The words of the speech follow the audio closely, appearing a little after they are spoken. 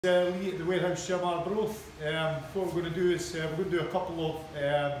Lee at the Warehouse Gym Arbroath. What we're going to do is we're going to do a couple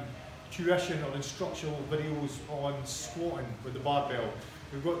of tuition or instructional videos on squatting with the barbell.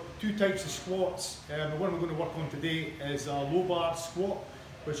 We've got two types of squats. The one we're going to work on today is a low bar squat,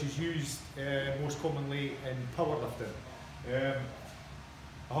 which is used most commonly in powerlifting.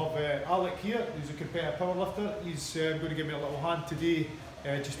 I have Alec here, who's a competitive powerlifter. He's going to give me a little hand today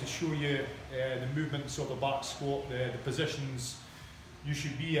just to show you the movements of the back squat, the positions you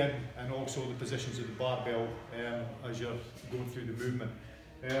should be in, and also the positions of the barbell as you're going through the movement.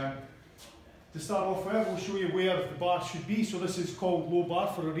 To start off with, we'll show you where the bar should be. So this is called low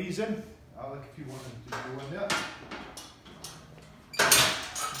bar for a reason. Alec, if you want to go in there.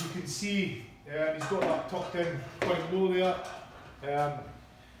 As you can see, he's got that tucked in quite low there.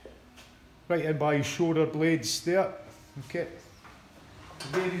 Right in by his shoulder blades there. Okay.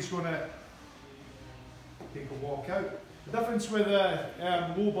 And then he's going to take a walk out. The difference with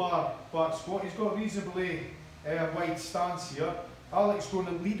a low bar back squat, he's got a reasonably wide stance here. Alec's going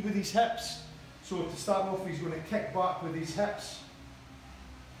to lead with his hips. So to start off, he's going to kick back with his hips.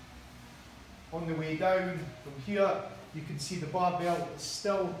 On the way down from here, you can see the barbell is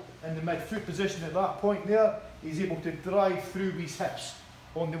still in the mid-foot position at that point there. He's able to drive through his hips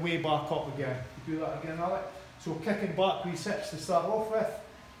on the way back up again. You do that again, Alec. So kicking back with his hips to start off with.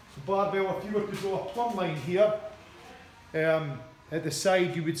 The barbell, if you were to draw a plumb line here, at the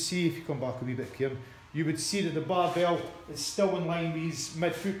side you would see, if you come back a wee bit, Kieran, you would see that the barbell is still in line with his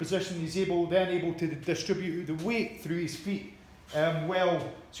mid-foot position. He's able to distribute the weight through his feet well,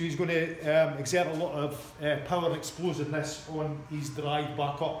 so he's going to exert a lot of power and explosiveness on his drive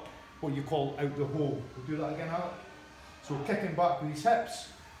back up, what you call out the hole. We'll do that again, Alec. So kicking back with his hips,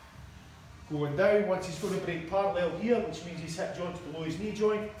 going down. Once he's going to break parallel here, which means his hip joint's below his knee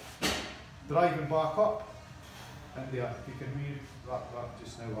joint, driving back up. And there, if you can read that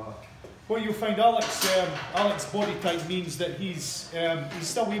just now, Alec. What you'll find, Alec's body type means that he's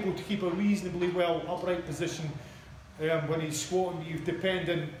still able to keep a reasonably well upright position when he's squatting.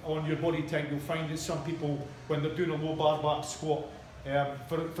 Depending on your body type, you'll find that some people, when they're doing a low bar back squat,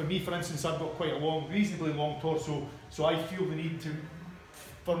 for me, for instance, I've got quite a reasonably long torso, so I feel the need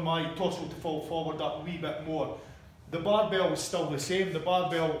for my torso to fall forward that wee bit more. The barbell is still the same. The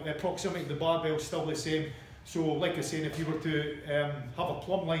barbell proximity to the barbell is still the same. So, like I was saying, if you were to have a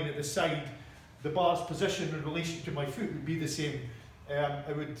plumb line at the side, the bar's position in relation to my foot would be the same.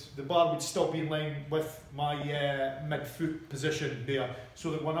 The bar would still be in line with my mid-foot position there, so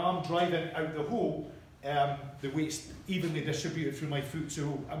that when I'm driving out the hole, the weight's evenly distributed through my foot,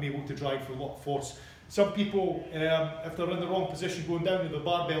 so I'm able to drive with a lot of force. Some people, if they're in the wrong position going down and the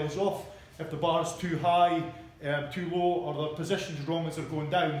barbell's off, if the bar's too high, too low, or their position's wrong as they're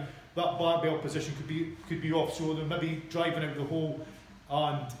going down, that barbell position could be off, so they're maybe driving out the hole,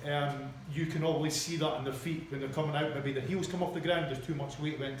 and you can always see that in their feet when they're coming out. Maybe the heels come off the ground, there's too much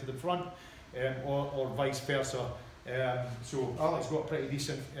weight went to the front, or vice versa. So Alec's got a pretty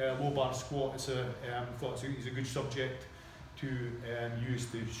decent low bar squat. I thought he's a good subject to use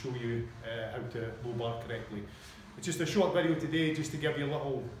to show you how to low bar correctly. It's just a short video today, just to give you a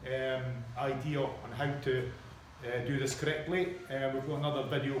little idea on how to do this correctly. We've got another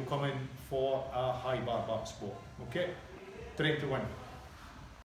video coming for a high bar back squat. Okay, train to win.